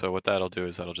 And so what that'll do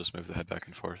is that'll just move the head back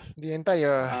and forth. The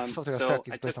entire software so stack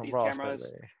is I based took on these ROS, cameras by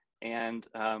the way. and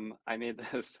I made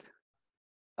this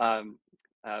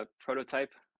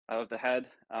prototype of the head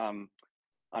on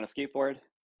a skateboard.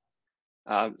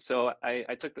 So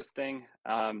I took this thing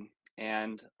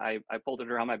and I pulled it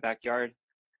around my backyard,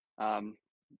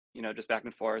 just back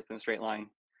and forth in a straight line.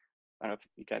 I don't know if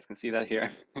you guys can see that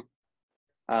here.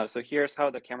 So here's how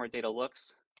the camera data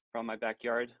looks from my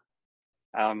backyard.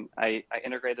 I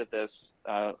integrated this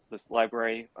this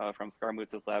library from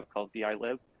Scarmutz's lab called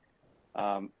VILib,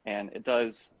 and it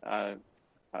does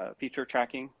feature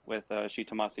tracking with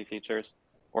Shitomasi features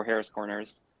or Harris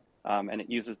corners, and it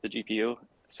uses the GPU,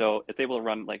 so it's able to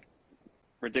run like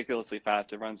ridiculously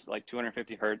fast. It runs like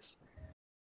 250 hertz.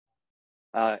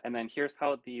 And then here's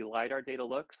how the LiDAR data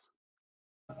looks.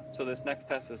 So this next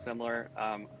test is similar.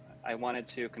 I wanted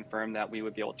to confirm that we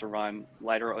would be able to run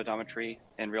LiDAR odometry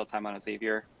in real time on a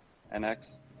Xavier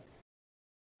NX.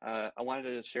 I wanted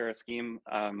to share a scheme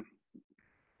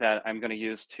that I'm going to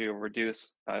use to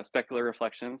reduce specular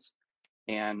reflections,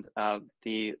 and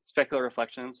the specular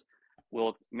reflections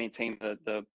will maintain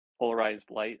the polarized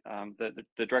light, the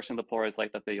direction of the polarized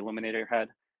light that the illuminator had,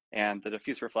 and the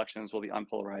diffuse reflections will be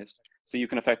unpolarized. So you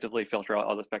can effectively filter out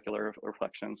all the specular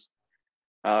reflections.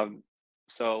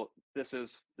 So this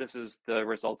is the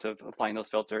result of applying those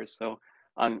filters. So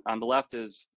on the left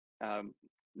is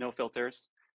no filters.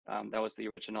 That was the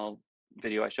original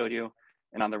video I showed you.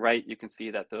 And on the right, you can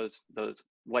see that those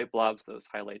white blobs, those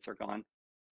highlights are gone.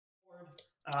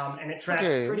 And it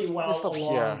tracks pretty well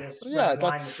along this red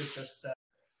line, which is just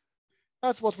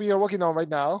that's what we are working on right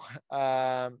now.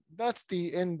 That's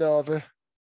the end of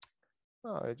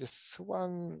just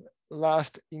one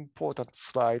last important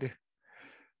slide.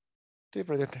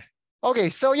 Okay,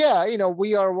 so yeah,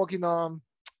 we are working on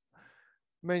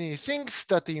many things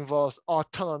that involves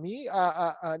autonomy,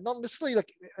 not necessarily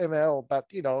like ML, but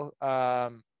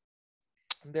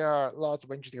there are lots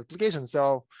of interesting applications.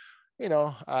 So, we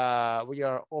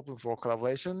are open for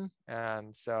collaboration,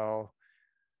 and so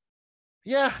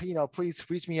yeah, please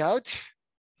reach me out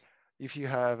if you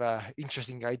have an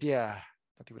interesting idea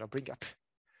that you want to bring up.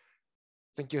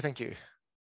 Thank you. Thank you.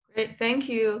 Great. Thank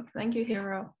you. Thank you,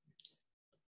 Hiro.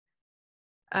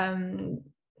 Do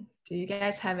you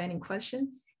guys have any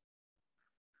questions?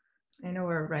 I know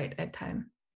we're right at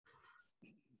time.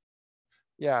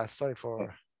 Yeah, sorry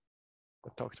for the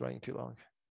talk running too long.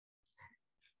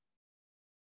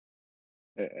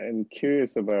 I'm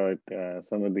curious about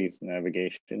some of these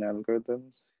navigation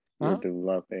algorithms you're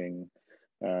developing.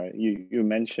 You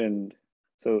mentioned,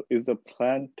 so is the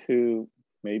plan to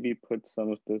maybe put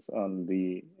some of this on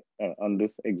the on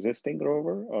this existing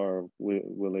rover, or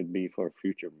will it be for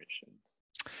future missions?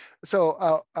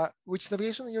 So which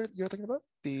navigation you're talking about?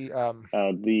 The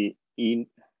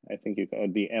I think you call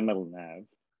it the ML nav.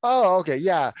 Oh, okay,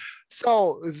 yeah.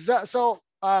 So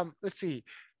let's see.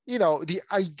 The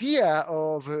idea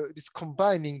of this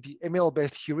combining the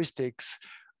ML-based heuristics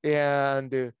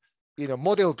and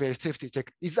model-based safety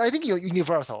check is, I think,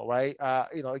 universal, right?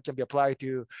 It can be applied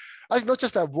to, I think, not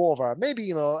just a rover.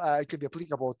 Maybe it can be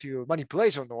applicable to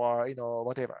manipulation or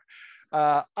whatever.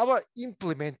 Our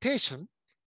implementation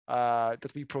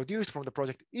that we produced from the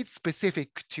project is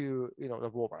specific to the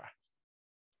rover.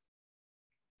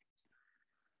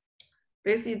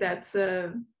 Basically, that's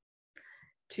to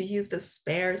use the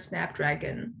spare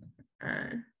Snapdragon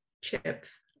chip,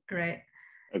 right?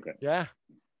 Okay. Yeah.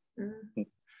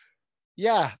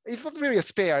 Yeah, it's not really a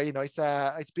spare.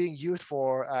 It's being used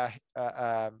for as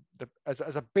a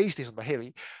base station for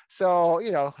Heli. So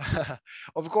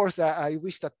of course, I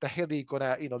wish that the Heli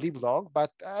gonna live long.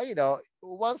 But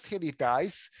once Heli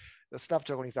dies, the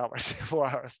Snapdragon is ours for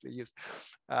us to use.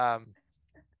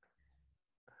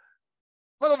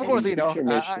 But of course, I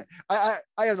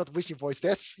am not wishing for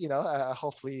this.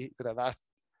 Hopefully, it's gonna last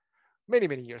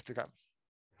many years to come.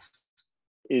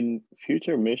 In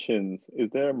future missions,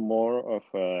 is there more of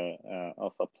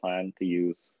a plan to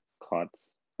use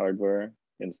COTS hardware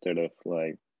instead of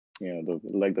like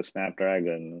the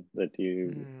Snapdragon that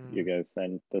you guys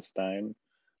sent this time,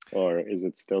 or is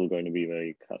it still going to be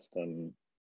very custom?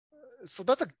 So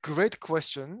that's a great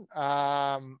question.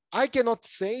 I cannot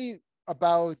say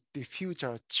about the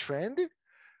future trend,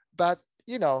 but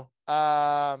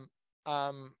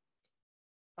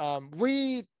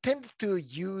we tend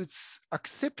to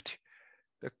accept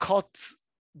the COTS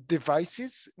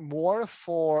devices more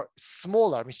for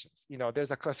smaller missions.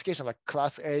 There's a classification like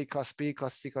Class A, Class B,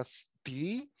 Class C, Class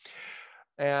D,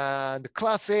 and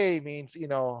Class A means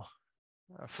a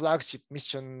flagship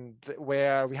mission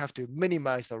where we have to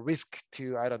minimize the risk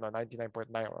to, I don't know,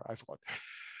 99.9 or I forgot.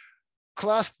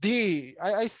 Class D,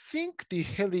 I think the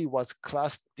Heli was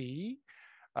Class D,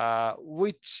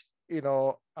 which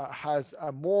has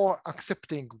a more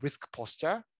accepting risk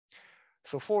posture.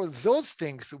 So for those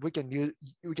things, we can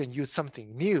use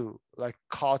something new like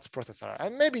COTS processor,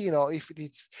 and maybe if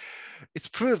it's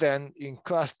proven in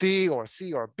Class D or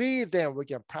C or B, then we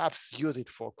can perhaps use it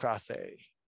for Class A.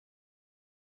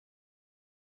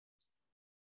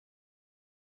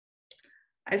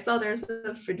 I saw there's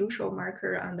a fiducial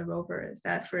marker on the rover. Is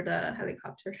that for the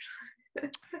helicopter?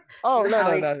 Oh,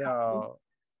 no.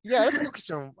 Yeah, that's a good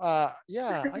question.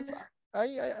 Yeah,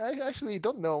 I actually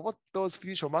don't know what those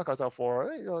fiducial markers are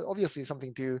for. Obviously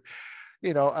something to,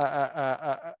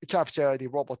 capture the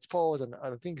robot's pose and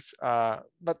other things.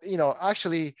 But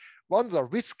actually, one of the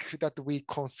risks that we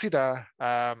consider,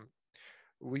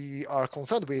 we are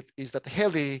concerned with, is that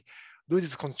Heli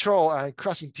loses control and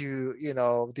crash into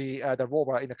the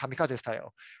rover in a kamikaze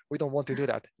style. We don't want to do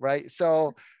that, right?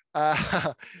 So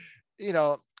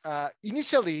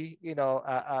initially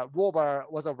rover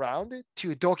was around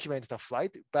to document the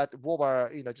flight, but rover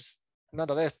just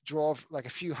nonetheless drove like a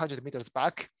few hundred meters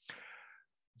back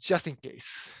just in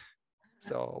case.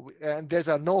 So and there's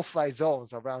a no-fly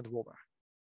zones around rover.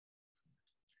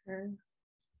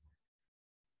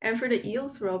 And for the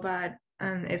EOS robot,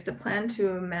 is the plan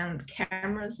to mount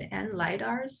cameras and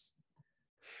LiDARs?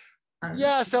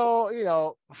 Yeah, so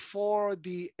for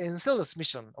the Enceladus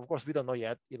mission, of course we don't know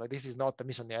yet. This is not the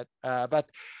mission yet. But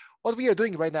what we are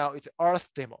doing right now is Earth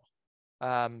demo.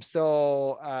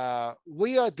 So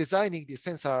we are designing the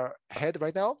sensor head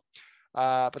right now.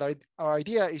 But our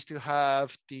idea is to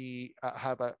have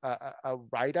a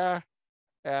radar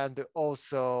and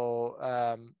also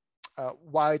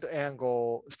wide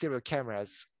angle stereo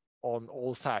cameras on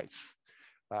all sides.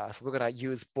 So we're gonna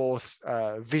use both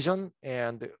vision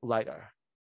and LiDAR.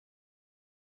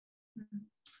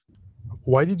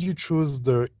 Why did you choose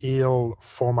the eel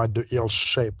format, the eel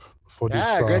shape for this?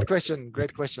 Yeah, great question.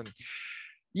 Great question.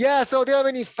 Yeah, so there are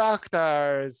many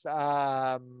factors.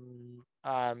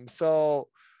 So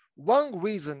one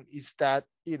reason is that,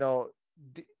 we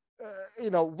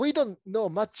don't know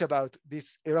much about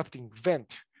this erupting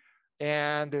vent,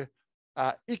 and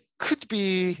it could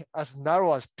be as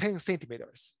narrow as 10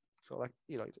 centimeters. So like,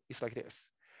 it's like this,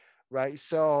 right?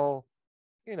 So,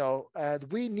 and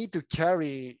we need to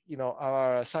carry,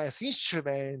 our science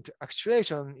instrument,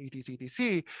 actuation,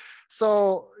 etc.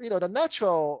 So, the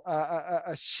natural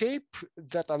shape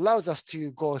that allows us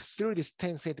to go through this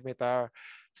 10 centimeter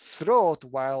throat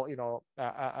while,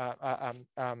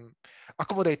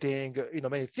 accommodating,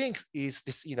 many things is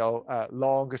this,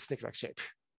 long snake-like shape.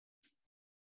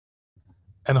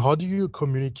 And how do you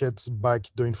communicate back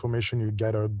the information you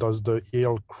gather? Does the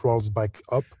eel crawls back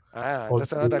up?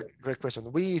 That's another great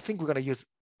question. We think we're going to use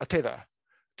a tether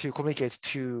to communicate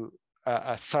to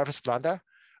a surface lander,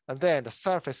 and then the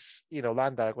surface,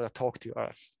 lander are going to talk to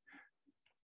Earth.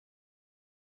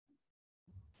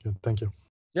 Good, thank you.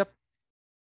 Yep.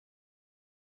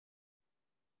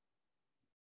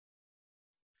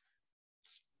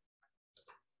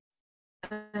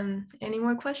 Any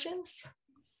more questions?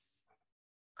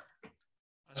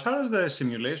 As far as the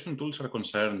simulation tools are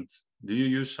concerned, do you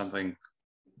use something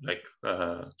like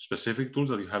specific tools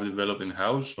that you have developed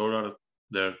in-house, or are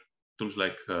there tools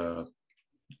like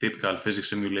typical physics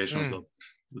simulations that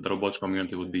the robotics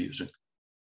community would be using?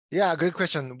 Yeah, great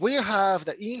question. We have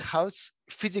the in-house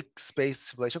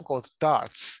physics-based simulation called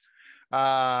DARTS.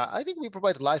 I think we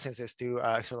provide licenses to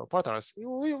external partners,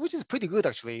 which is pretty good,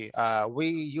 actually. We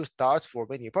use DARTS for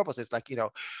many purposes, like,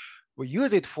 we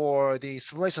use it for the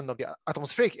simulation of the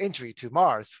atmospheric entry to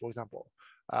Mars, for example.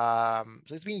 So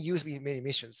it's being used in many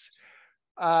missions.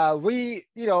 But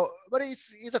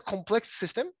it's a complex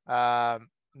system,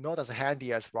 not as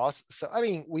handy as ROS. So,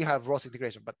 we have ROS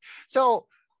integration, but so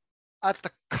at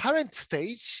the current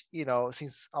stage,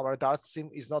 since our DARTS sim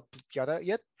is not put together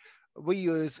yet, we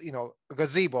use,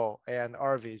 Gazebo and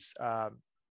Arvis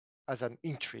as an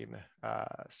interim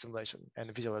simulation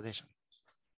and visualization.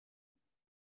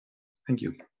 Thank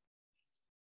you.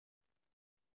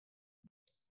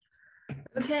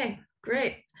 Okay,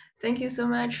 great. Thank you so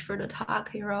much for the talk,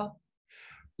 Hiro.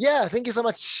 Yeah, thank you so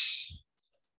much.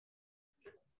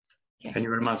 Okay. Thank you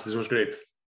very much. This was great.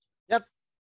 Yep.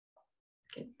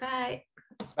 Okay, bye.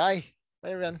 Bye. Bye,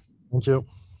 everyone. Thank you.